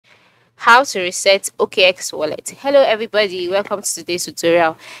How to reset OKX wallet. Hello everybody, welcome to today's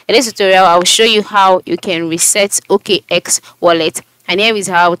tutorial. In this tutorial, I will show you how you can reset OKX wallet, and here is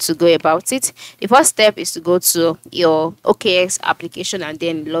how to go about it. The first step is to go to your OKX application and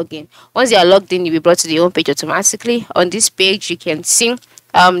then log in. Once you are logged in, you'll be brought to the home page automatically. On this page, you can see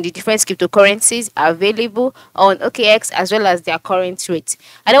the different cryptocurrencies are available on OKX as well as their current rate.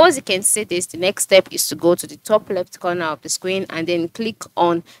 And then once you can see this, the next step is to go to the top left corner of the screen and then click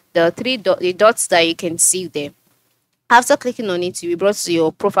on the dots that you can see there. After clicking on it, you'll be brought to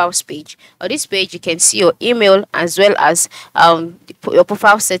your profiles page. On this page, you can see your email as well as your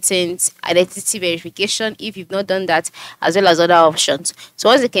profile settings, identity verification if you've not done that, as well as other options. So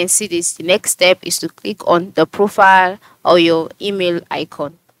once you can see this, the next step is to click on the profile or your email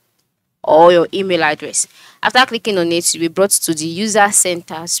icon or your email address. After clicking on it, you'll be brought to the user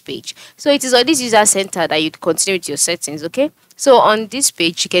centers page. So it is on this user center that you continue with your settings. Okay, so on this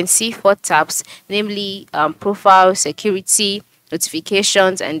page you can see 4 tabs, namely profile, security,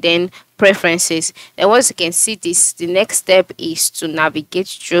 notifications, and then preferences. And once you can see this, the next step is to navigate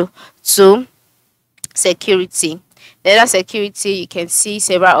through to security. Under security, you can see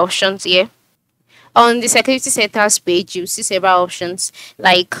several options here. On the security settings page, you see several options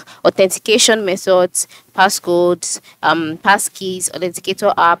like authentication methods, passcodes, passkeys,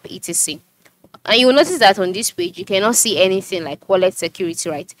 authenticator app, etc. And you will notice that on this page, you cannot see anything like wallet security,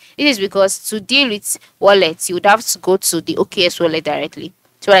 right? It is because to deal with wallets, you would have to go to the OKX wallet directly.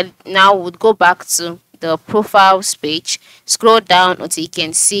 So I now would go back to the profiles page, scroll down until you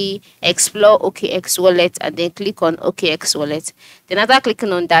can see explore OKX wallet, and then click on OKX wallet. Then after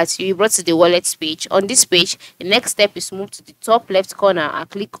clicking on that, you'll be brought to the wallet page. On this page, the next step is to move to the top left corner and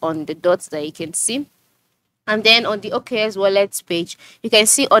click on the dots that you can see. And then on the OKX wallet page, you can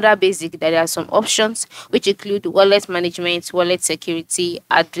see other basic that there are some options which include wallet management, wallet security,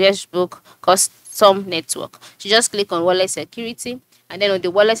 address book, custom network. So just click on wallet security. And then on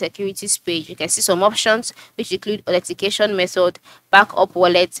the wallet securities page, you can see some options which include authentication method, backup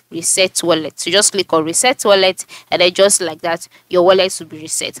wallet, reset wallet. So just click on reset wallet, and then just like that, your wallet will be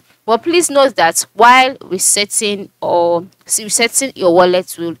reset. But please note that while resetting your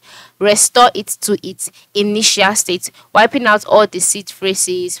wallet will restore it to its initial state, wiping out all the seed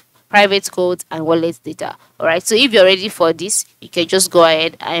phrases, private codes, and wallet data. Alright, so if you're ready for this, you can just go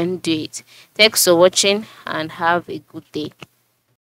ahead and do it. Thanks for watching and have a good day.